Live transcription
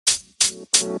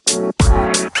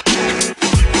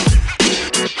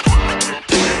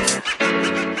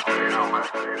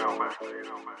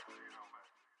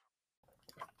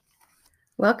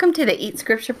Welcome to the Eat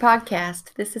Scripture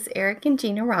Podcast. This is Eric and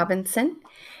Gina Robinson,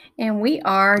 and we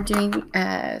are doing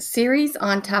a series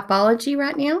on typology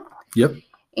right now. Yep.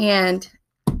 And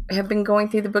have been going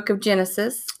through the book of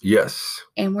Genesis. Yes.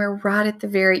 And we're right at the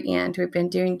very end. We've been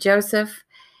doing Joseph,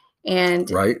 and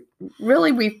right.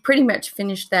 Really we've pretty much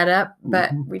finished that up, but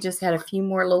we just had a few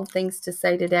more little things to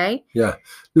say today. Yeah.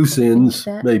 Loose ends,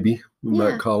 maybe we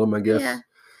might call them, I guess.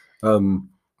 Yeah.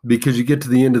 Because you get to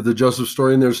the end of the Joseph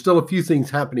story and there's still a few things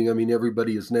happening. I mean,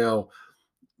 everybody is now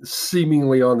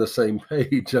seemingly on the same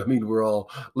page. I mean, we're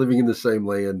all living in the same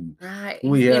land. Right.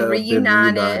 We have been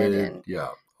reunited. And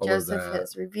Joseph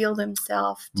has revealed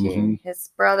himself to his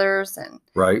brothers and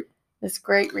this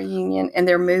great reunion, and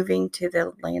they're moving to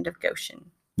the land of Goshen.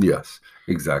 Yes,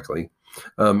 exactly.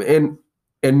 And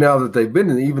now that they've been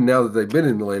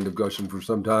in the land of Goshen for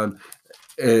some time,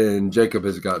 and Jacob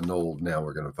has gotten old, now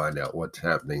we're going to find out what's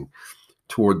happening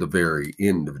toward the very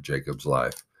end of Jacob's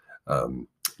life.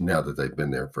 Now that they've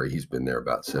been there he's been there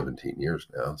about 17 years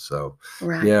now. So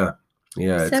yeah.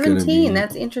 17.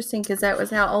 That's interesting because that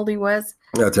was how old he was.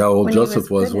 That's how old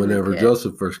Joseph was whenever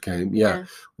Joseph first came. Yeah.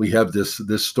 We have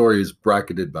this story is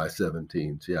bracketed by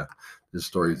 17s. Yeah. This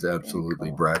story is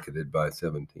absolutely bracketed by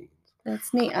 17s.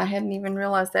 That's neat. I hadn't even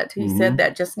realized that till you said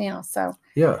that just now. So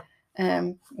yeah.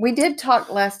 We did talk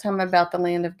last time about the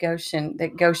land of Goshen,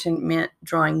 that Goshen meant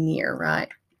drawing near, right?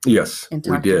 Yes, and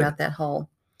talked about that whole.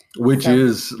 Which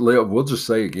is, we'll just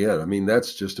say again, I mean,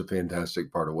 that's just a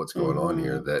fantastic part of what's going on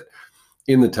here, that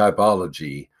in the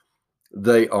typology,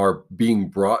 they are being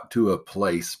brought to a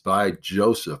place by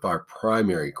Joseph, our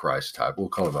primary Christ type. We'll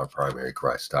call him our primary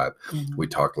Christ type. We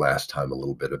talked last time a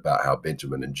little bit about how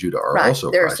Benjamin and Judah are also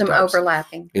There's Christ some types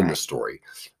overlapping in the story.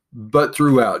 But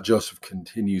throughout, Joseph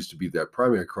continues to be that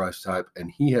primary Christ type, and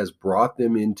he has brought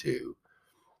them into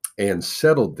and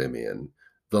settled them in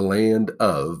the land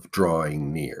of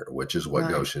drawing near, which is what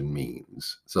Goshen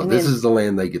means. So this is the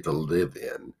land they get to live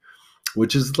in,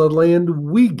 which is the land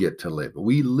we get to live.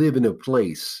 We live in a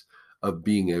place of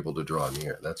being able to draw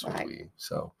near. That's what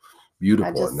so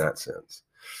beautiful in that sense.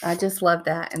 I just love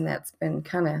that. And that's been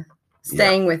kind of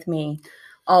staying with me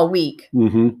all week.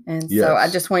 And so I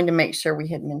just wanted to make sure we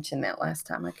had mentioned that last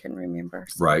time. I couldn't remember.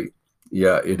 So. Right.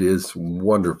 Yeah, it is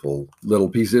wonderful little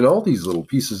piece. And all these little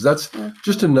pieces, that's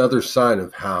just another sign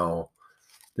of how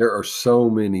there are so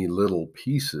many little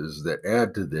pieces that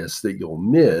add to this that you'll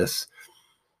miss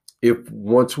if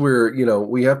once we're,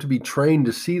 we have to be trained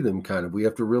to see them we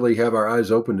have to really have our eyes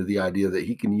open to the idea that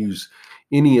he can use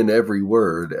any and every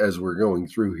word as we're going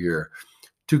through here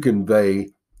to convey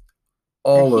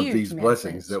all of these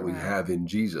blessings that we have in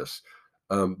Jesus.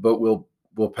 But we'll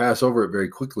pass over it very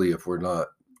quickly if we're not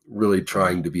really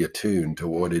trying to be attuned to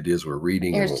what it is we're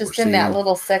reading. There's just in that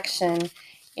little section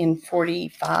in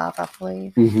 45, I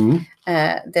believe,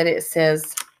 that it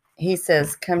says, he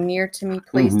says, "Come near to me,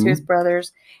 please," to his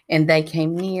brothers, and they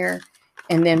came near.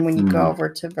 And then when you go over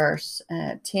to verse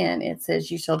 10, it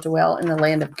says, "You shall dwell in the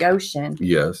land of Goshen,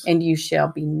 and you shall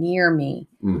be near me."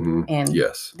 And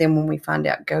then when we find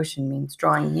out Goshen means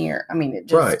drawing near, I mean, it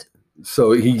just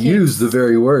so he used the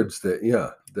very words that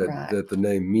that the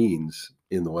name means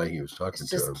in the way he was talking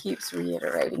to him. Just keeps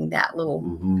reiterating that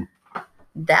little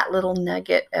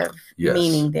nugget of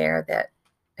meaning there that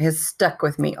has stuck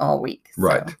with me all week.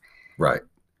 So. Right.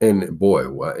 And boy,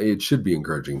 it should be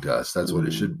encouraging to us. That's what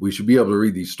it should. We should be able to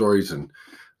read these stories and,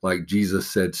 like Jesus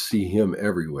said, see him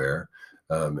everywhere.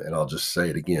 And I'll just say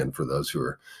it again for those who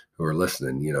are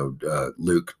listening.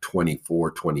 Luke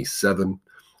 24:27,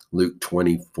 Luke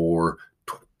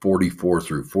 24:44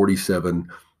 through 47.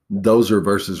 Those are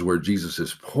verses where Jesus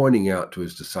is pointing out to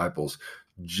his disciples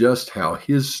just how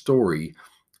his story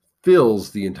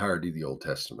fills the entirety of the Old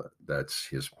Testament. That's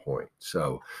his point.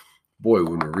 So, boy,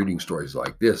 when we're reading stories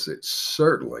like this, it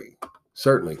certainly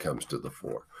comes to the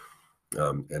fore.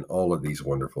 And all of these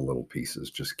wonderful little pieces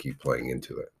just keep playing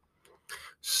into it.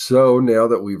 So now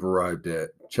that we've arrived at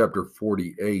chapter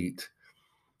 48,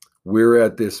 we're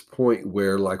at this point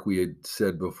where, like we had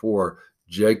said before,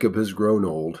 Jacob has grown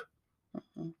old.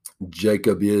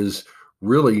 Jacob is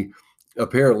really,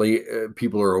 apparently,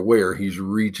 people are aware he's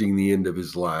reaching the end of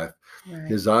his life.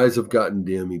 His eyes have gotten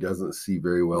dim. He doesn't see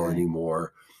very well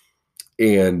anymore.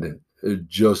 And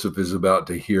Joseph is about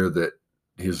to hear that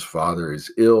his father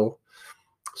is ill.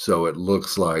 So it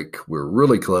looks like we're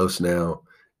really close now.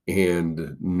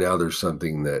 And now there's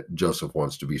something that Joseph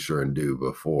wants to be sure and do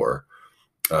before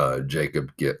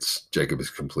Jacob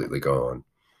is completely gone.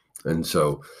 And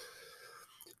so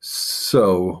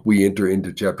So we enter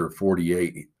into chapter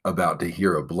 48, about to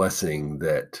hear a blessing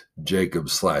that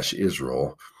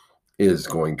Jacob/Israel is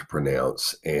going to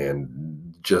pronounce.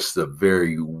 And just the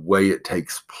very way it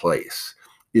takes place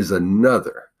is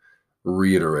another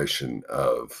reiteration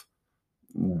of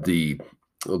the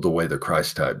way the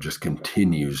Christ type just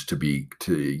continues to be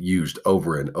used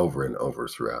over and over and over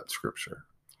throughout Scripture.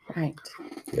 Right.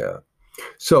 Yeah.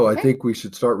 So Okay. I think we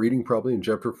should start reading probably in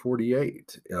chapter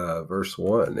 48, verse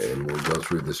 1, and we'll go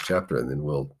through this chapter and then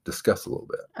we'll discuss a little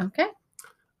bit. Okay.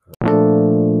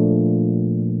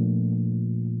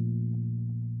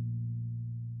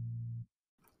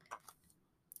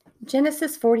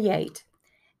 Genesis 48.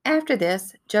 After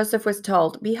this, Joseph was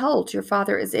told, "Behold, your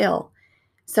father is ill."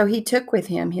 So he took with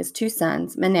him his 2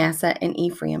 sons, Manasseh and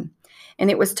Ephraim.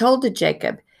 And it was told to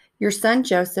Jacob, "Your son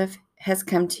Joseph has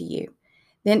come to you."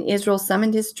 Then Israel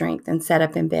summoned his strength and sat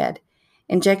up in bed.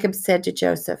 And Jacob said to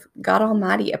Joseph, "God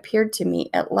Almighty appeared to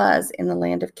me at Luz in the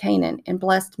land of Canaan and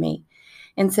blessed me,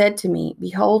 and said to me,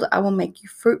 Behold, I will make you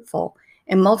fruitful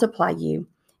and multiply you,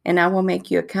 and I will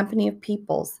make you a company of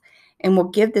peoples, and will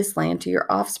give this land to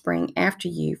your offspring after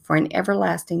you for an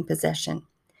everlasting possession.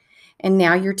 And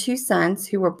now your 2 sons,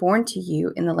 who were born to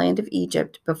you in the land of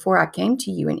Egypt before I came to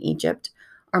you in Egypt,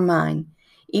 are mine.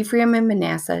 Ephraim and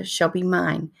Manasseh shall be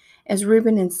mine, as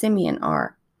Reuben and Simeon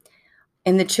are.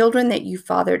 And the children that you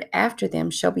fathered after them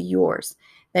shall be yours.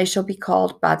 They shall be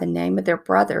called by the name of their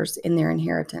brothers in their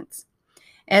inheritance.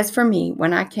 As for me,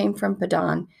 when I came from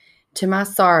Paddan, to my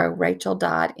sorrow Rachel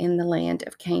died in the land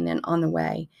of Canaan on the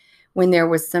way, when there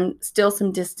was still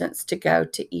some distance to go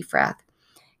to Ephrath.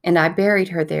 And I buried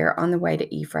her there on the way to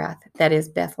Ephrath, that is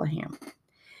Bethlehem.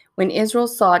 When Israel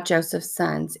saw Joseph's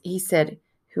sons, he said,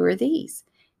 Who are these?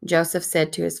 Joseph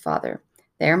said to his father,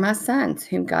 They are my sons,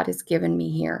 whom God has given me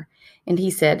here. And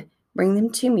he said, Bring them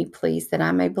to me, please, that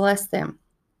I may bless them.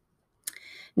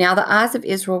 Now the eyes of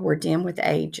Israel were dim with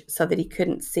age, so that he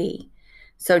couldn't see.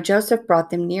 So Joseph brought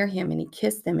them near him, and he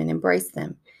kissed them and embraced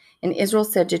them. And Israel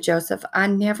said to Joseph, I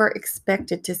never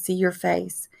expected to see your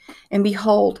face. And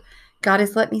behold, God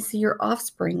has let me see your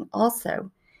offspring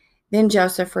also. Then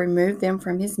Joseph removed them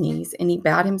from his knees, and he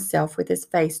bowed himself with his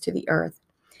face to the earth.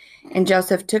 And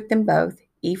Joseph took them both,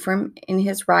 Ephraim in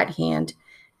his right hand,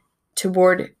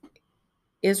 toward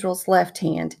Israel's left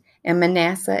hand, and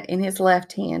Manasseh in his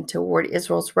left hand toward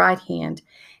Israel's right hand,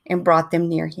 and brought them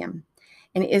near him.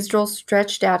 And Israel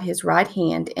stretched out his right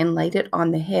hand and laid it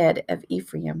on the head of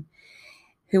Ephraim,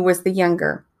 who was the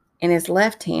younger, and his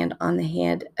left hand on the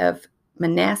head of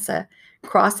Manasseh,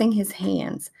 crossing his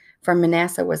hands, for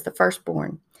Manasseh was the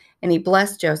firstborn. And he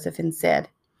blessed Joseph and said,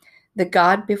 The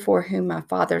God before whom my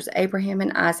fathers Abraham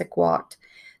and Isaac walked,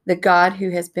 the God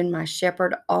who has been my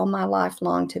shepherd all my life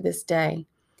long to this day,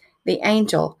 the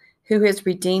angel who has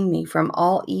redeemed me from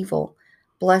all evil,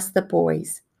 bless the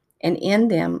boys, and in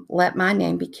them let my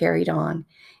name be carried on,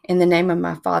 in the name of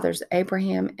my fathers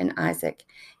Abraham and Isaac,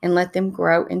 and let them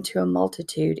grow into a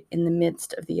multitude in the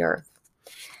midst of the earth.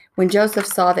 When Joseph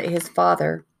saw that his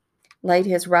father laid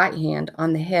his right hand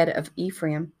on the head of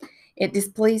Ephraim, it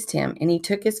displeased him, and he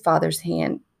took his father's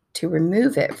hand to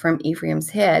remove it from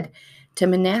Ephraim's head to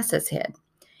Manasseh's head.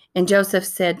 And Joseph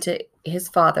said to his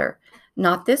father,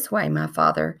 Not this way, my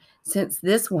father, since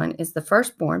this one is the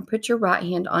firstborn, put your right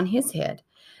hand on his head.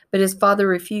 But his father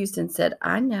refused and said,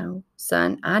 I know,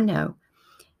 son, I know.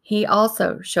 He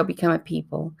also shall become a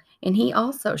people, and he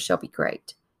also shall be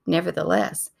great.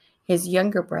 Nevertheless, his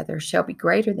younger brother shall be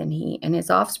greater than he, and his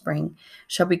offspring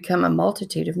shall become a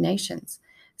multitude of nations.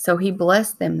 So he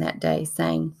blessed them that day,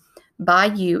 saying, By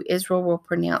you Israel will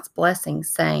pronounce blessings,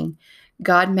 saying,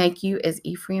 God make you as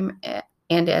Ephraim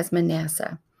and as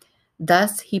Manasseh.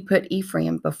 Thus he put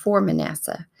Ephraim before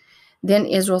Manasseh. Then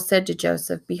Israel said to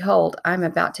Joseph, Behold, I am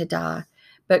about to die,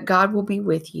 but God will be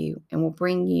with you and will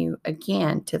bring you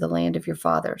again to the land of your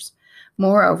fathers.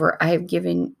 Moreover, I have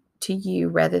given to you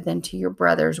rather than to your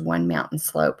brothers one mountain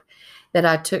slope that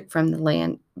I took from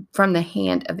the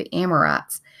hand of the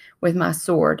Amorites with my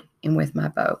sword and with my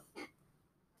bow.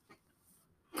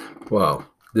 Wow,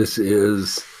 this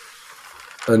is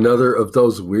another of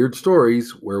those weird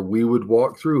stories where we would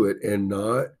walk through it and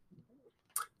not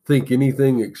think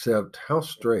anything except how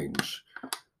strange.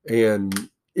 And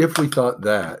if we thought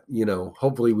that,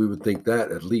 hopefully we would think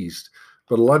that at least.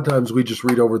 But a lot of times we just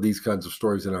read over these kinds of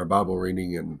stories in our Bible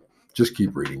reading and just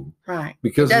keep reading. Right.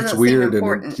 Because it's weird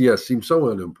and it seems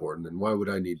so unimportant. And why would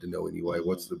I need to know anyway?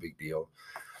 What's the big deal?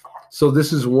 So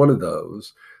this is one of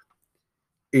those.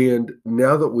 And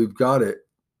now that we've got it,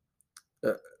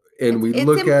 and we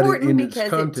look at it in its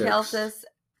context. It tells us,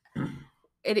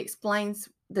 it explains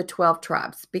the 12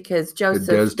 tribes, because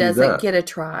Joseph doesn't get a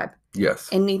tribe. Yes.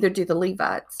 And neither do the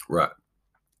Levites. Right.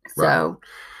 So.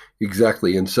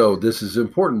 Exactly. And so this is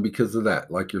important because of that,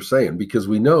 like you're saying, because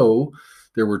we know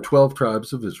there were 12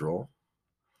 tribes of Israel.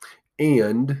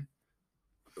 And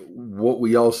what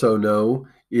we also know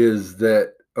is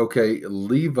that, okay,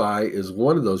 Levi is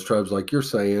one of those tribes, like you're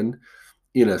saying,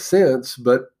 in a sense,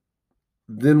 but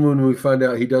then when we find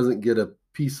out he doesn't get a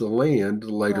piece of land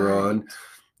later on,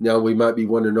 now we might be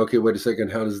wondering, okay, wait a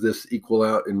second, how does this equal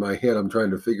out in my head? I'm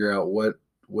trying to figure out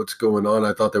what's going on.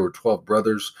 I thought there were 12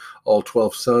 brothers, all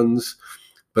 12 sons,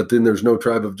 but then there's no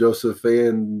tribe of Joseph,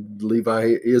 and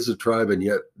Levi is a tribe and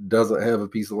yet doesn't have a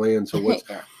piece of land. So what's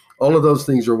all of those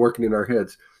things are working in our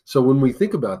heads. So when we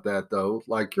think about that, though,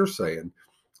 like you're saying,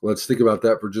 let's think about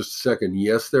that for just a second.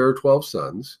 Yes, there are 12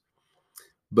 sons,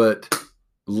 but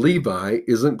Levi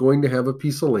isn't going to have a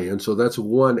piece of land. So that's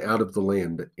one out of the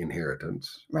land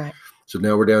inheritance. Right. So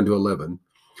now we're down to 11.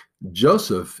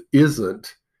 Joseph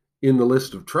isn't in the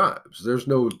list of tribes. There's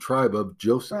no tribe of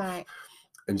Joseph. Right.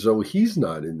 And so he's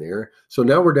not in there. So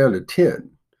now we're down to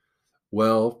 10.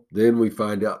 Well, then we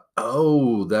find out,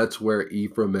 oh, that's where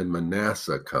Ephraim and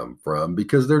Manasseh come from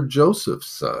because they're Joseph's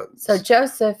sons. So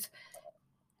Joseph,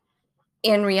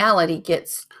 in reality,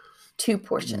 gets 2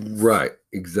 portions. Right,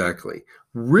 exactly.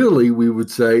 Really, we would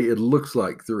say it looks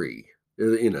like 3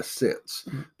 in a sense,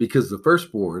 because the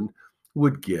firstborn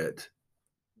would get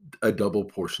a double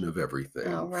portion of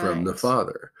everything from the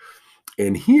father.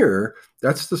 And here,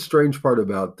 that's the strange part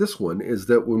about this one, is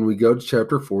that when we go to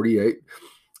chapter 48,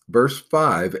 verse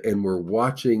 5, and we're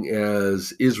watching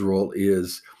as Israel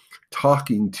is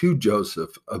talking to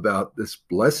Joseph about this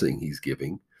blessing he's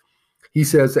giving, he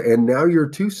says, and now your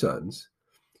 2 sons,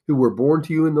 who were born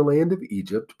to you in the land of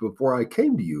Egypt before I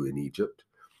came to you in Egypt,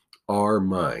 are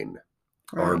mine.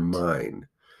 Right. Are mine.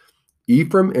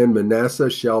 Ephraim and Manasseh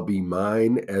shall be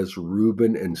mine as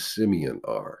Reuben and Simeon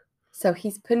are. So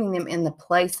he's putting them in the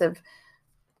place of,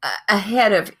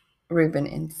 ahead of Reuben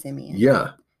and Simeon.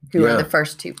 Yeah. Who are the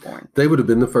first 2 born. They would have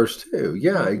been the first 2.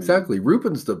 Yeah, exactly.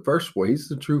 Reuben's the firstborn. He's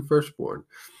the true firstborn.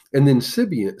 And then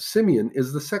Simeon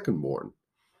is the secondborn.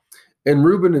 And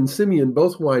Reuben and Simeon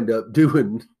both wind up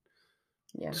doing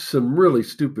some really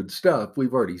stupid stuff.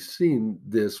 We've already seen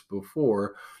this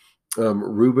before.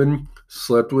 Reuben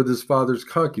slept with his father's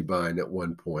concubine at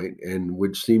one point, and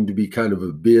which seemed to be kind of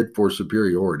a bid for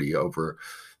superiority over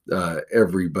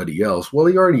everybody else. Well,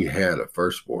 he already had a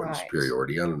firstborn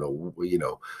superiority. I don't know,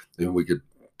 and we could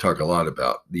talk a lot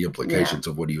about the implications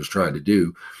of what he was trying to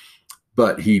do,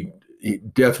 but he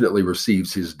definitely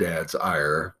receives his dad's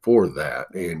ire for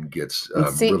that and gets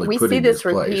really we put see in this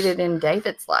his place. Repeated in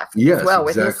David's life as well, exactly.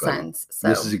 with his sons. So,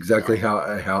 this is exactly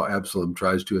how Absalom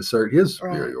tries to assert his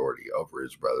superiority over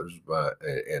his brothers,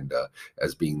 and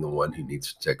as being the one who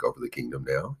needs to take over the kingdom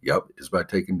now. Is by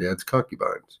taking dad's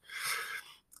concubines.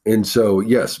 And so,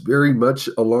 yes, very much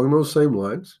along those same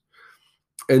lines.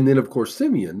 And then, of course,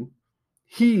 Simeon,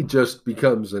 he just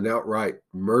becomes an outright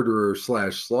murderer /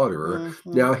 slaughterer.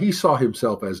 Mm-hmm. Now, he saw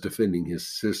himself as defending his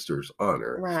sister's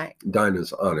honor,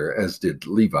 Dinah's honor, as did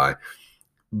Levi.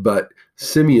 But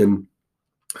Simeon,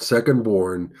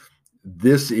 secondborn,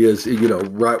 this is,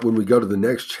 right when we go to the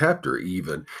next chapter,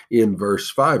 even in verse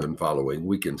 5 and following,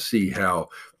 we can see how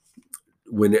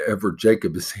whenever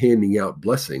Jacob is handing out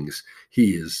blessings,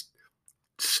 he is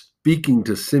speaking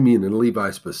to Simeon and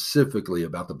Levi specifically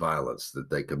about the violence that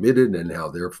they committed and how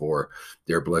therefore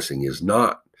their blessing is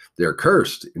not. They're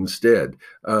cursed instead.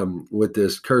 With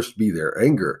this, cursed be their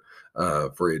anger,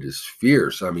 for it is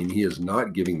fierce. I mean, he is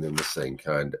not giving them the same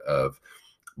kind of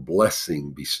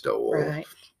blessing bestowal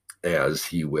as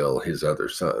he will his other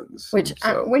sons. Which,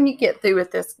 when you get through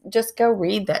with this, just go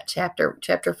read that chapter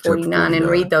 49, and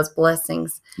read those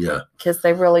blessings. Yeah. Because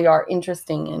they really are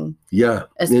interesting. And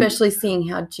especially seeing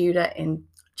how Judah and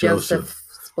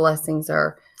Joseph's blessings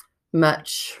are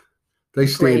much They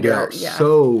stand out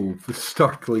so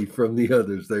starkly from the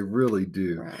others. They really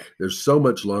do. Right. There's so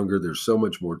much longer. There's so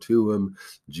much more to him.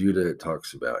 Judah, it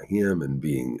talks about him and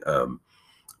being...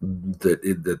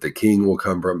 that the king will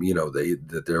come from,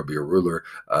 that there'll be a ruler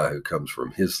who comes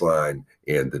from his line,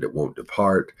 and that it won't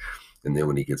depart. And then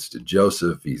when he gets to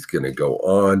Joseph, he's going to go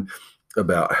on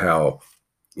about how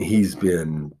he's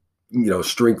been,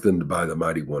 strengthened by the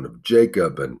mighty one of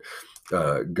Jacob, and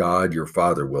God, your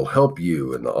father, will help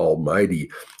you, and the Almighty,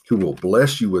 who will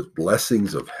bless you with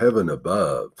blessings of heaven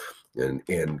above.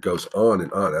 And goes on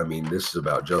and on. I mean, this is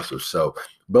about Joseph. So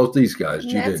both these guys,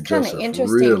 Judah and Joseph,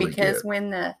 interesting really because when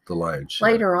the lion's share.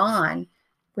 Later on,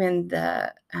 when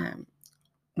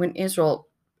Israel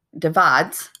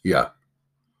divides, there's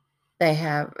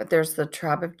the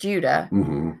tribe of Judah,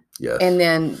 yes, and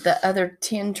then the other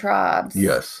 10 tribes,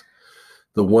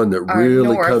 The one that Or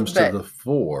really north, comes to but- the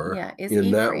fore Yeah, is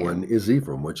in that Ephraim. one is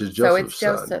Ephraim, which is So it's Joseph's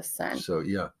son. Joseph's son. So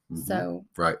yeah. So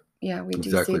Right. yeah, we do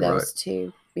Exactly see those right.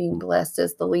 two being blessed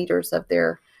as the leaders of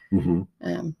their Mhm.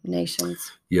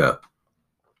 nations. Yeah.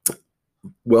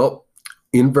 Well,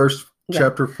 in verse Yeah.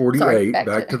 chapter 48, Sorry,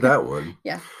 back to that one.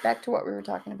 Yeah, back to what we were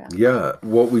talking about. Yeah,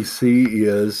 what we see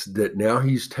is that now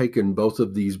he's taken both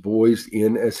of these boys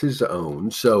in as his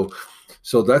own. So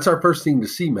that's our first thing to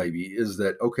see, maybe, is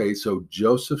that, okay, so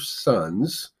Joseph's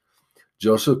sons,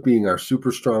 Joseph being our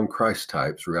super strong Christ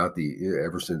type throughout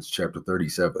ever since chapter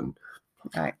 37,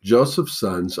 Right. Joseph's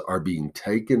sons are being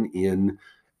taken in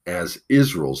as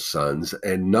Israel's sons,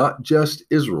 and not just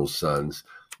Israel's sons,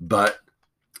 but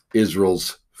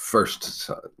Israel's first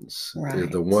sons.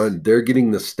 Right. They're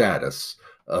getting the status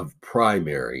of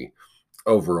primary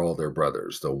over all their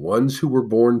brothers. The ones who were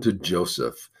born to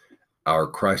Joseph, our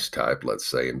Christ type, let's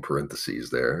say in parentheses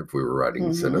there, if we were writing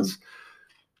the sentence,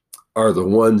 are the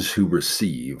ones who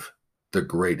receive the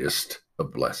greatest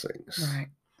of blessings. Right.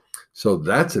 So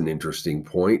that's an interesting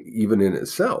point, even in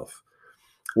itself.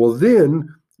 Well,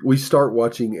 then we start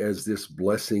watching as this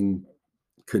blessing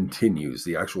continues.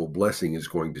 The actual blessing is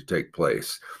going to take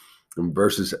place. And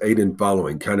verses 8 and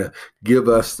following kind of give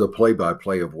us the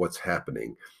play-by-play of what's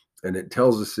happening. And it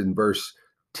tells us in verse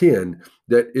 10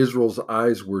 that Israel's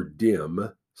eyes were dim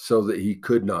so that he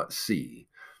could not see.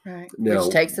 Right. Now,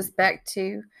 which takes us back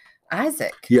to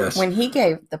Isaac. Yes. When he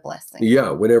gave the blessing.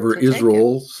 Yeah, whenever to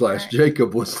Israel / Right.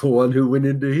 Jacob was the one who went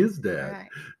into his dad Right.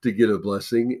 to get a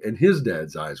blessing, and his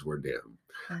dad's eyes were dim.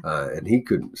 Right. And he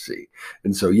couldn't see.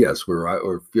 And so, yes, we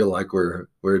feel like we're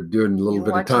doing a little You're bit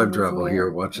of watching time this travel here,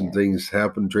 mirror. watching Yeah. things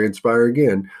happen, transpire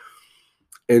again.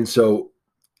 And so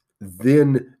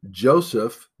then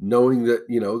Joseph, knowing that,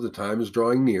 the time is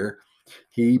drawing near,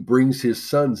 he brings his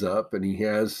sons up, and he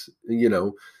has,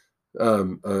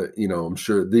 I'm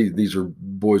sure these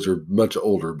boys are much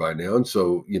older by now. And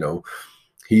so,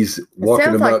 he's walking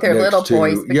sounds them like up they're next little to,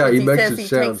 boys yeah, because he he makes says it he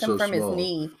sound takes them so from small. his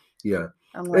knee. Yeah.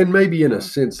 I'm like, And maybe in oh. a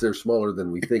sense, they're smaller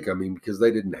than we think. I mean, because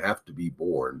they didn't have to be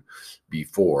born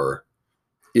before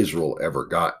Israel ever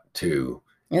got to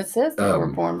It says they were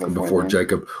born before then.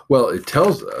 Jacob. Well, it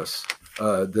tells us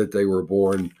that they were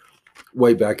born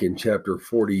way back in chapter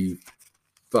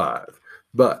 45.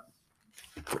 But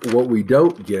what we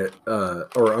don't get,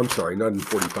 or I'm sorry, not in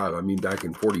 45, I mean back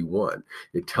in 41,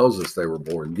 it tells us they were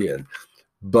born then.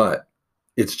 But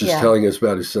it's just telling us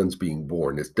about his sons being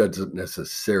born. It doesn't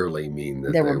necessarily mean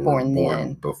that they were born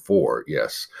then. before.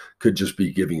 Yes. Could just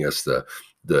be giving us the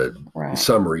Right.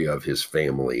 summary of his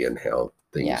family and how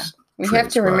things We have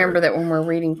to remember that when we're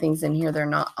reading things in here, they're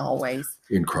not always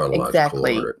in chronological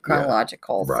order.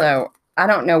 chronological. Right. So I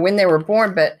don't know when they were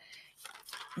born, but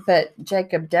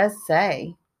Jacob does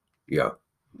say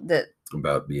that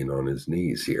about being on his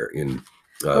knees here in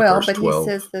verse 12. He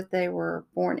says that they were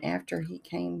born after he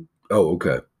came. Oh,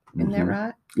 okay. Isn't that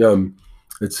right?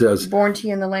 It says, born to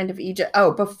you in the land of Egypt.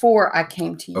 Oh, before I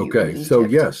came to you. Okay. So,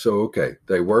 okay.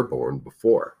 They were born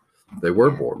before.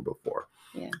 Born before.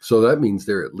 Yeah. So that means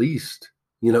they're at least,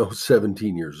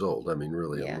 17 years old. I mean,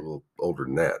 really a little older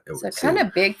than that. So kind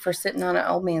of big for sitting on an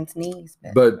old man's knees.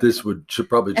 But this should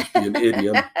probably just be an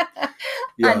idiom.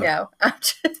 I know.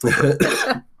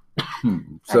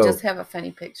 So, I just have a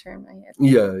funny picture in my head.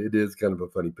 Yeah, it is kind of a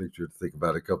funny picture to think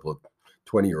about a couple of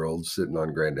 20-year-olds sitting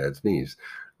on granddad's knees.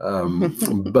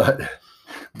 But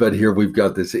here we've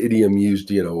got this idiom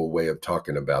used, a way of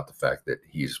talking about the fact that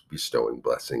he's bestowing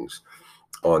blessings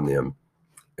on them.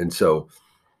 And so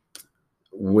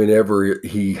whenever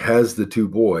he has the two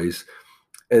boys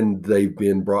and they've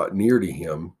been brought near to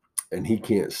him and he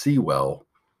can't see well,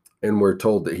 and we're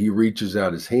told that he reaches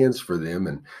out his hands for them,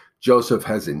 and Joseph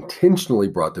has intentionally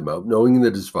brought them up, knowing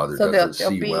that his father doesn't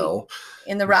see well.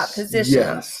 In the right position.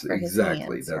 Yes, for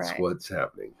exactly. His hands, That's right. what's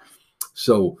happening.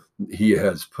 So he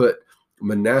has put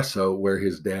Manasseh where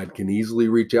his dad can easily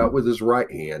reach out with his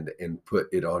right hand and put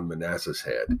it on Manasseh's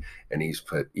head. And he's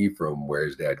put Ephraim where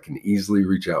his dad can easily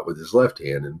reach out with his left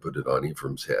hand and put it on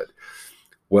Ephraim's head.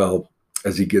 Well,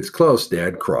 as he gets close,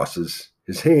 dad crosses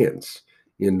his hands.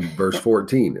 In verse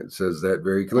 14, it says that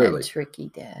very clearly. That tricky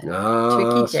dad. Tricky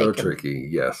so Jacob. tricky,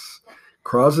 yes.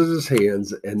 Crosses his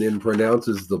hands and then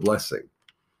pronounces the blessing.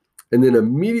 And then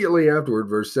immediately afterward,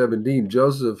 verse 17,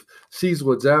 Joseph sees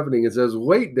what's happening and says,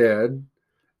 "Wait, Dad,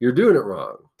 you're doing it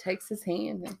wrong." Takes his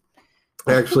hand.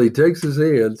 Actually takes his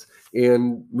hands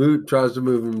and tries to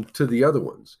move them to the other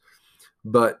ones.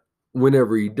 But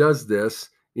whenever he does this,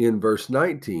 in verse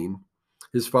 19,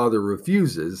 his father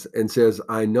refuses and says,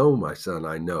 "I know, my son,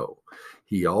 I know.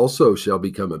 He also shall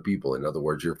become a people." In other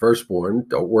words, your firstborn,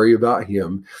 don't worry about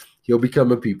him. He'll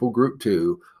become a people group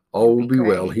too. All will be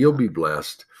well. great. He'll be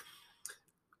blessed.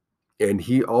 And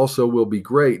he also will be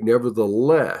great.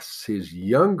 Nevertheless, his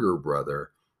younger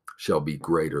brother shall be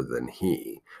greater than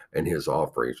he, and his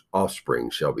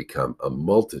offspring shall become a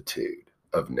multitude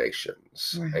of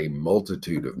nations. Right. A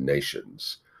multitude of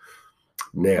nations.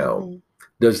 Now,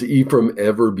 does Ephraim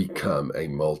ever become a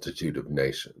multitude of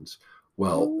nations?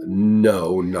 Well,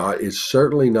 no, not. It's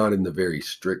certainly not in the very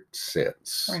strict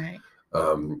sense. Right.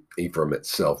 Ephraim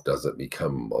itself doesn't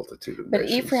become a multitude of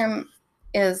nations. But Ephraim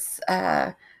is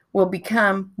will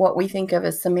become what we think of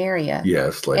as Samaria.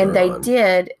 Yes, later and they on.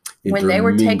 did, when they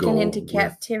were taken into Intermingle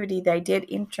captivity, they did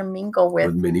intermingle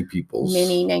with many peoples,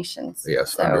 many nations.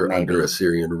 Yes, So under maybe,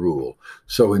 Assyrian rule.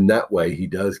 So in that way, he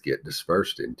does get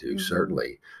dispersed into, Mhm.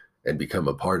 certainly, and become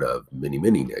a part of many,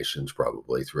 many nations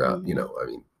probably throughout, Mhm. I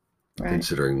mean, right.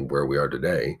 considering where we are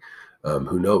today,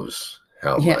 who knows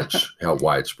how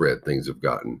widespread things have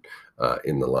gotten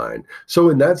in the line. So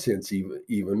in that sense,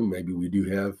 even maybe we do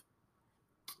have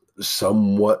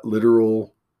somewhat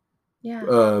literal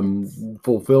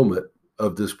fulfillment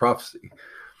of this prophecy.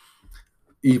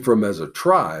 Ephraim as a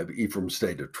tribe, Ephraim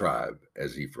stayed a tribe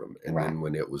as Ephraim. And Right. then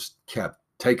when it was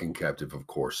taken captive, of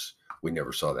course, we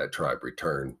never saw that tribe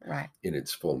return in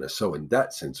its fullness. So in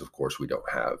that sense, of course, we don't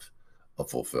have a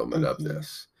fulfillment of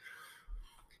this.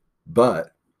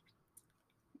 But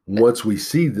once we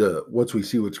see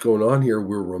what's going on here,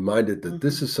 we're reminded that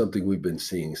this is something we've been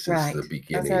seeing since the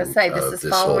beginning. As I say, this is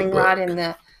following right in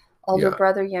the older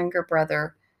brother, younger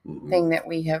brother thing that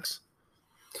we have.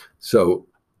 So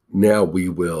now we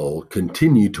will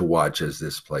continue to watch as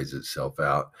this plays itself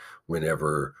out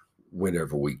whenever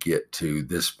we get to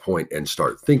this point and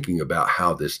start thinking about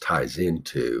how this ties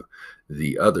into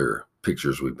the other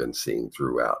pictures we've been seeing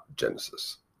throughout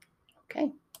Genesis.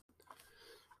 Okay.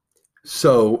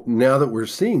 So now that we're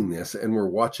seeing this and we're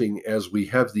watching as we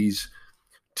have these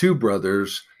two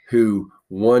brothers who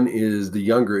the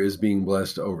younger is being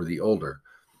blessed over the older,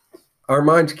 our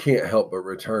minds can't help but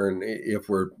return, if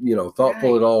we're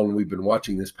thoughtful at all and we've been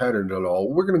watching this pattern at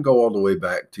all. We're going to go all the way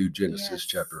back to Genesis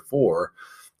chapter 4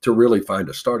 to really find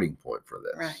a starting point for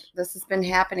this. Right. This has been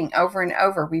happening over and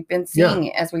over. We've been seeing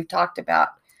it, as we've talked about,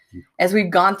 as we've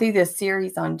gone through this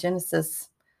series on Genesis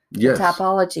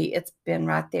typology. It's been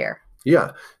right there.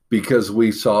 Yeah, because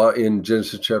we saw in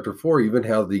Genesis chapter 4 even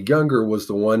how the younger was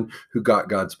the one who got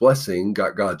God's blessing,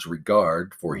 got God's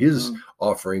regard for his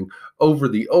offering over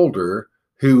the older,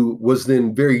 who was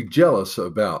then very jealous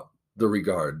about the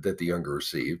regard that the younger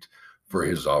received for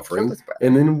his offering,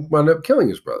 and then wound up killing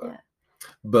his brother. Yeah.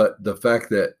 But the fact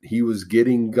that he was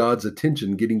getting God's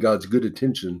attention, getting God's good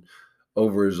attention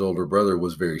over his older brother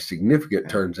was very significant,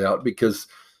 turns out, because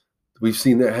we've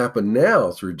seen that happen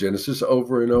now through Genesis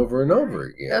over and over and over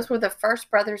again. Those were the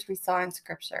first brothers we saw in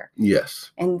Scripture.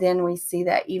 Yes. And then we see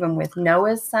that even with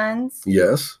Noah's sons.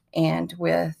 Yes. And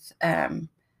with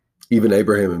even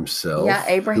Abraham himself. Yeah,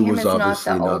 Abraham who was is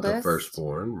obviously not the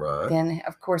firstborn, right? Then,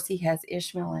 of course, he has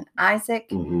Ishmael and Isaac.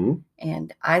 Mm-hmm.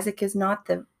 And Isaac is not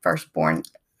the firstborn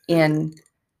in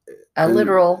a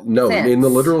literal sense. In the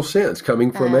literal sense,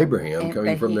 coming from Abraham,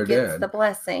 coming from their dad. He gets the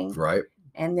blessing. Right.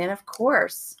 And then, of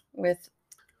course, with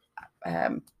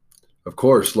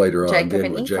later on,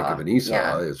 Jacob and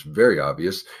Esau, it's very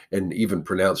obvious, and even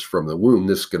pronounced from the womb,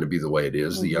 this is going to be the way it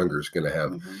is. The younger is going to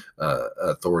have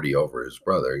authority over his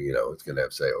brother. It's going to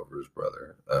have say over his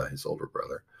brother, his older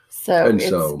brother. So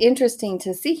it's interesting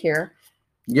to see here.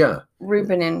 Yeah.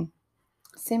 Reuben and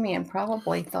Simeon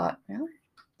probably thought, well,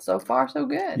 so far so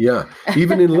good. Yeah.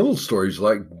 Even in little stories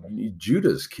like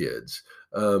Judah's kids,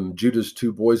 Judah's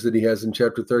two boys that he has in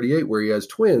chapter 38, where he has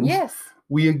twins. Yes.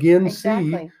 We again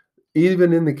see,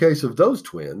 even in the case of those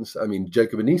twins, I mean,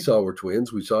 Jacob and Esau were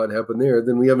twins. We saw it happen there.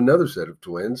 Then we have another set of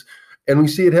twins, and we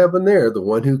see it happen there. The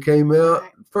one who came out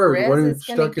first, the one who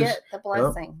stuck his the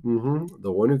blessing.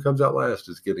 The one who comes out last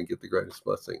is going to get the greatest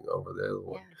blessing over the other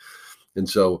one. Yeah. And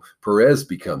so Perez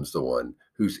becomes the one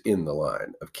who's in the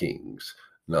line of kings,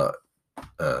 not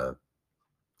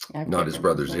his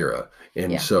brother Zerah.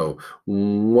 And so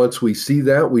once we see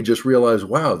that, we just realize,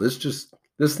 wow, this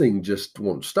thing just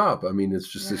won't stop. I mean, it's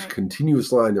just this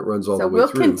continuous line that runs all the way through.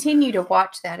 So we'll continue to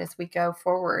watch that as we go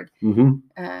forward. Mm-hmm.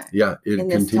 It in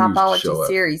this topology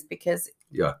series, because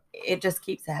it just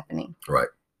keeps happening. Right.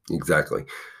 Exactly.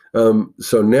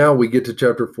 So now we get to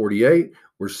chapter 48.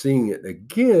 We're seeing it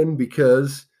again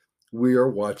because we are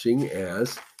watching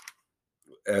as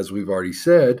we've already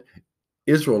said,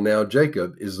 Israel, now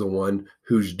Jacob, is the one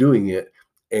who's doing it,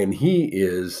 and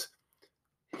he's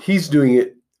doing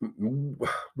it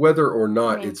whether or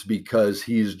not it's because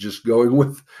he's just going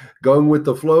with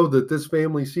the flow that this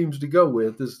family seems to go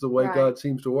with. This is the way God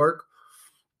seems to work.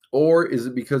 Or is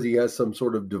it because he has some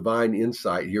sort of divine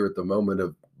insight here at the moment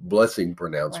of blessing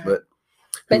pronouncement?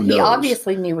 But he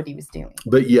obviously knew what he was doing.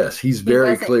 But yes, he's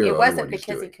very clear. It wasn't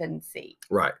because he couldn't see.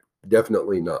 Right.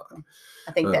 Definitely not.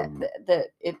 I think that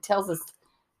it tells us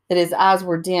that his eyes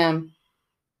were dim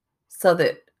so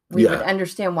that we would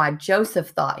understand why Joseph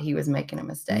thought he was making a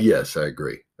mistake. Yes, I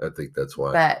agree. I think that's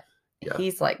why. But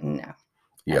he's like, no.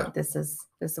 This is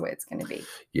the way it's going to be.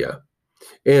 Yeah.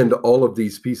 And all of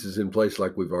these pieces in place,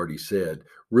 like we've already said,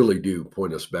 really do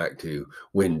point us back to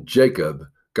when Jacob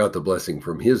got the blessing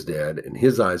from his dad and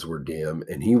his eyes were dim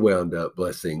and he wound up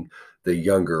blessing the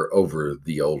younger over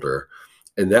the older.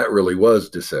 And that really was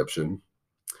deception.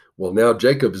 Well, now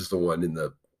Jacob is the one in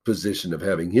the position of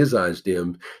having his eyes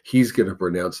dimmed. He's going to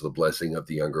pronounce the blessing of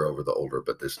the younger over the older,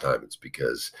 but this time it's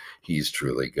because he's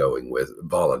truly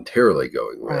voluntarily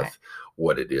going with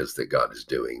what it is that God is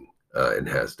doing and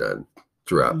has done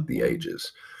throughout the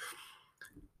ages.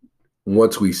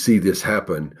 Once we see this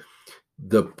happen,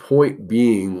 the point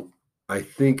being, I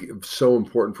think it's so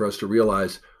important for us to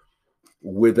realize,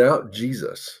 without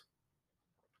Jesus,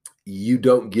 you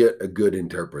don't get a good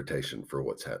interpretation for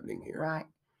what's happening here. Right.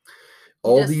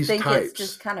 All these types. It's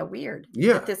just kind of weird.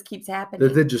 Yeah. That this keeps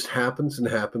happening. That just happens and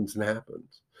happens and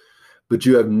happens. But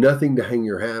you have nothing to hang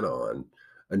your hat on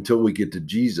until we get to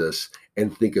Jesus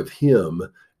and think of him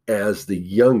as the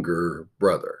younger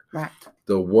brother. Right.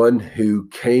 The one who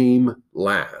came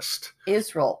last.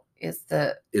 Israel's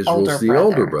the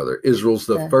older brother. Israel's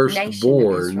the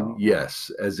firstborn. Yes,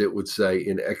 as it would say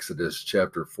in Exodus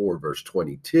chapter 4, verse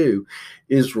 22,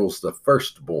 Israel's the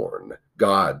firstborn.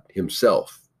 God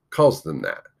himself calls them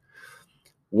that.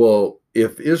 Well,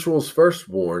 if Israel's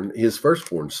firstborn, his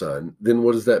firstborn son, then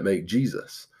what does that make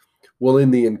Jesus? Well,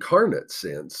 in the incarnate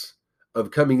sense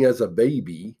of coming as a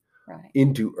baby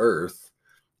into earth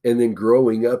and then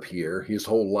growing up here his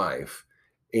whole life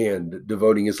and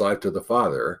devoting his life to the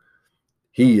Father,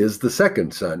 he is the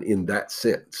second son in that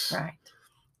sense. Right.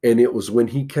 And it was when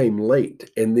he came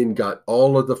late and then got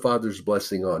all of the Father's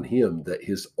blessing on him that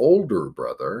his older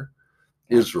brother,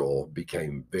 Israel,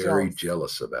 became very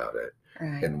jealous about it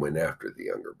and went after the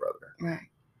younger brother. Right.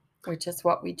 Which is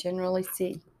what we generally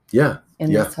see. Yeah.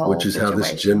 This whole which is situation. How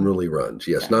this generally runs.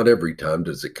 Yes. Not every time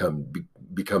does it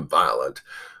become violent,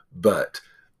 but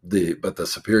the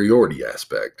superiority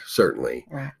aspect certainly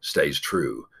stays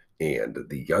true. And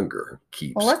the younger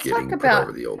keeps getting put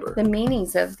over the older. The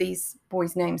meanings of these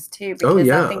boys' names too, because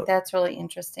I think that's really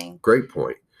interesting. Great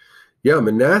point. Yeah,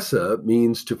 Manasseh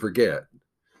means to forget,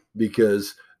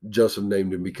 because Joseph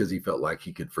named him because he felt like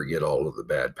he could forget all of the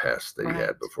bad past that he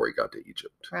had before he got to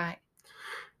Egypt. Right.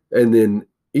 And then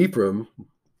Ephraim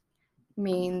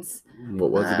means,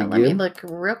 what was it again? Let me look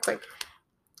real quick.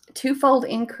 Twofold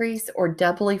increase or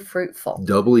doubly fruitful.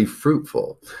 Doubly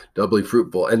fruitful.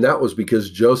 And that was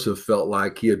because Joseph felt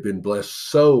like he had been blessed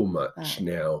so much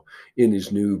now in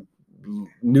his new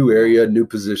area, new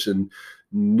position,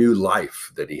 new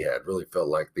life that he had. Really felt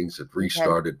like things had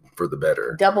restarted for the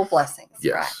better. Double blessings.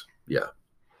 Yes. Right. Yeah.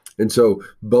 And so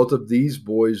both of these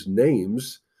boys'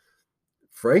 names,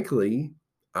 frankly,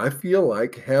 I feel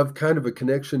like have kind of a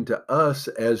connection to us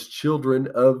as children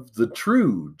of the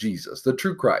true Jesus, the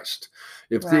true Christ.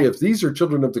 If these are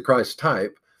children of the Christ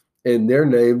type and their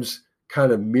names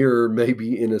kind of mirror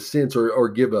maybe in a sense or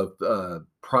give a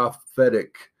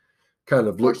prophetic kind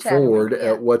of look forward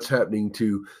at what's happening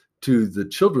to the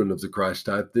children of the Christ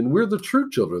type, then we're the true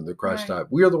children of the Christ type.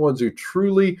 We are the ones who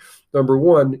truly, number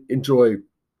one, enjoy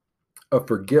a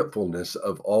forgetfulness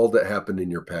of all that happened in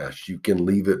your past. You can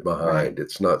leave it behind.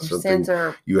 It's not your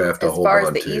something you have to hold on to. As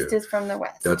far as the east is from the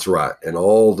west. That's right. And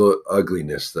all the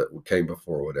ugliness that came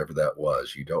before, whatever that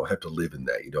was, you don't have to live in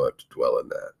that. You don't have to dwell in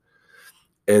that.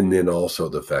 And then also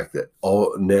the fact that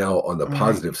now on the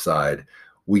positive side,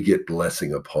 we get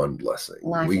blessing upon blessing.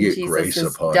 We get grace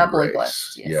upon grace.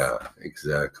 Blessed, yes. Yeah,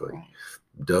 exactly. Right.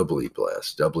 Doubly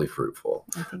blessed, doubly fruitful.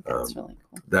 I think that's really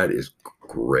cool. That is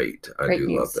great. I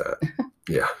do love that.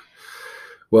 Yeah.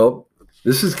 Well,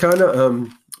 this is kind of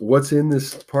what's in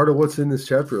this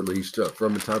chapter, at least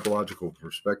from a typological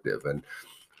perspective. And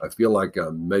I feel like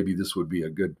maybe this would be a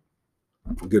good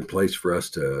place for us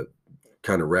to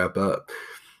kind of wrap up.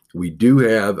 We do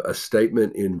have a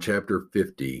statement in chapter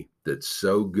 50 that's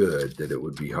so good that it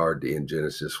would be hard to end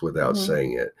Genesis without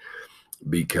saying it,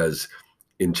 because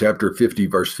in chapter 50,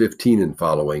 verse 15 and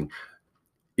following,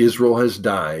 Israel has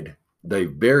died.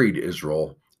 They've buried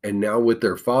Israel. And now with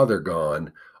their father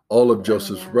gone, all of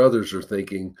Joseph's brothers are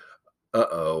thinking,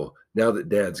 uh-oh, now that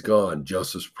Dad's gone,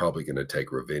 Joseph's probably going to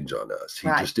take revenge on us. He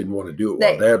Right. just didn't want to do it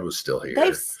while Dad was still here.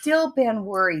 They've still been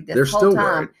worried They're this whole still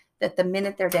time worried. that the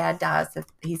minute their dad dies, that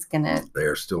he's going to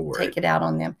They're still worried. take it out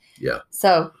on them. Yeah.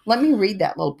 So let me read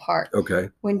that little part. Okay.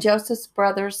 When Joseph's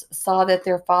brothers saw that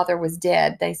their father was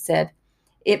dead, they said,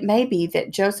 "It may be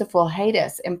that Joseph will hate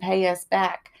us and pay us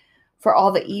back for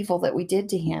all the evil that we did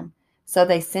to him." So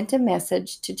they sent a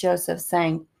message to Joseph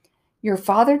saying, "Your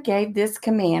father gave this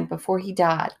command before he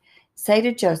died. Say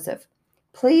to Joseph,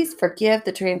 please forgive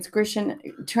the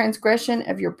transgression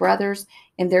of your brothers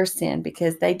and their sin,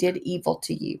 because they did evil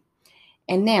to you.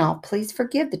 And now, please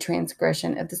forgive the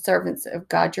transgression of the servants of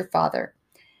God your father."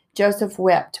 Joseph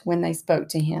wept when they spoke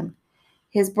to him.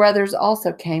 His brothers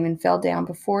also came and fell down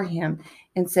before him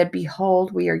and said,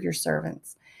 "Behold, we are your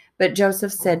servants." But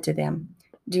Joseph said to them,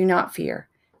 "Do not fear,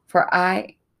 for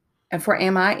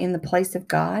am I in the place of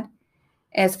God?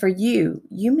 As for you,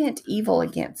 you meant evil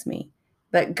against me,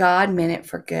 but God meant it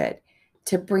for good,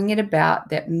 to bring it about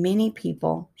that many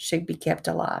people should be kept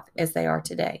alive as they are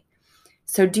today.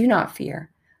 So do not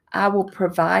fear. I will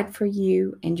provide for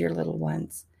you and your little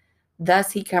ones."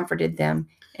 Thus he comforted them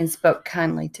and spoke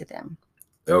kindly to them.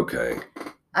 Okay.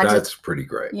 That's pretty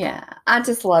great. Yeah. I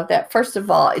just love that. First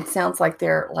of all, it sounds like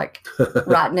they're like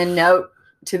writing a note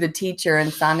to the teacher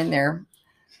and signing their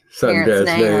parents'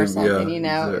 name or something, yeah. you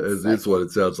know. It's what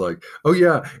it sounds like. Oh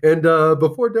yeah, and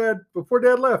before Dad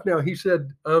left, now he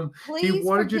said he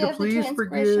wanted you to please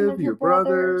forgive your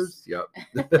brothers. Yep.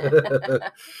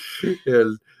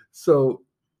 And so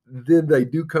then they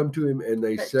do come to him and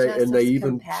they say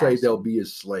they'll be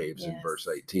his slaves. Yes. In verse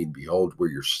 18, "Behold, we're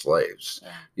your slaves.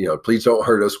 Yeah. Please don't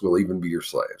hurt us. We'll even be your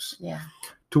slaves." Yeah.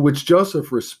 To which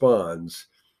Joseph responds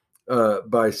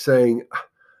by saying,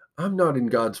 "I'm not in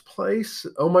God's place.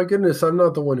 Oh my goodness, I'm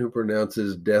not the one who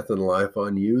pronounces death and life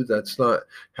on you. That's not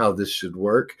how this should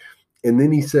work." And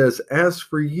then he says, "As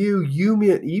for you, you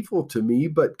meant evil to me,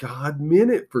 but God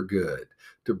meant it for good,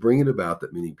 to bring it about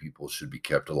that many people should be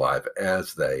kept alive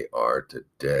as they are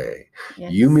today."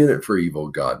 Yes. You meant it for evil,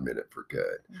 God meant it for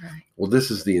good. Right. Well, this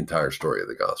is the entire story of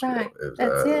the gospel. Right.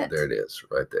 That's it. There it is,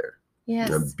 right there. Yes.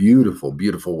 A beautiful,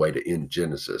 beautiful way to end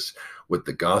Genesis, with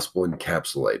the gospel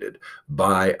encapsulated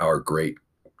by our great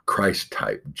Christ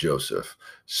type Joseph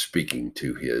speaking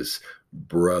to his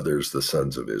brothers, the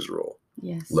sons of Israel.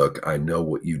 Yes. "Look, I know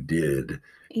what you did.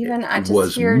 Even I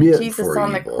just hear Jesus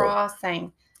on the cross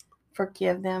saying,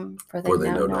 "Forgive them, for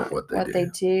they know not what they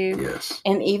do." Yes.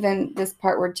 And even this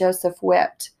part where Joseph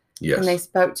wept when they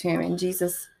spoke to him, and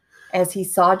Jesus, as he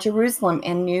saw Jerusalem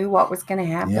and knew what was going to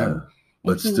happen. Yeah.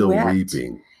 But still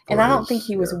weeping. And I don't think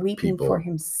he was weeping for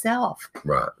himself.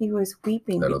 Right. He was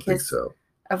weeping because so.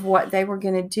 of what they were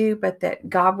going to do, but that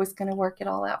God was going to work it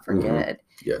all out for good.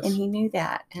 Yes. And he knew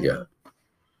that. And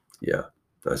yeah.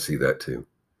 I see that too.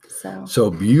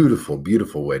 So beautiful,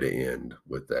 beautiful way to end,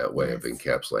 with that way of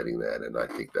encapsulating that. And I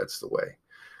think that's the way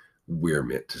we're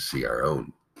meant to see our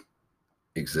own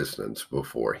existence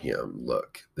before him.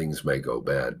 Look, things may go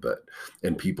bad,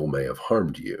 and people may have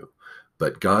harmed you,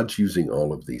 but God's using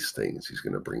all of these things. He's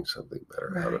going to bring something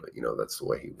better out of it. That's the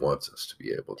way he wants us to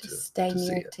be able to stay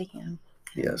near to him.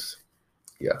 Yes.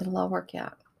 Yeah. It'll all work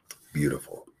out.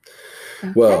 Beautiful.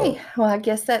 Okay. Well, I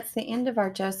guess that's the end of our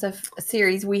Joseph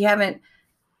series. We haven't,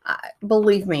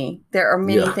 believe me, there are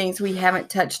many things we haven't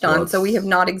touched on, so we have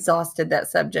not exhausted that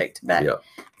subject. But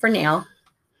for now,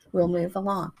 we'll move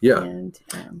along. Yeah. And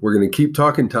we're going to keep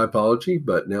talking typology,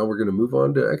 but now we're going to move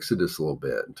on to Exodus a little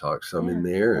bit and talk some in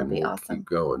there, and we'll keep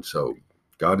going. So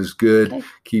God is good. Okay.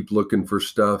 Keep looking for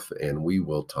stuff, and we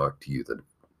will talk to you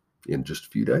in just a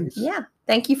few days. Yeah.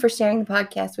 Thank you for sharing the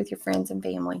podcast with your friends and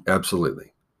family.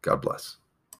 Absolutely. God bless.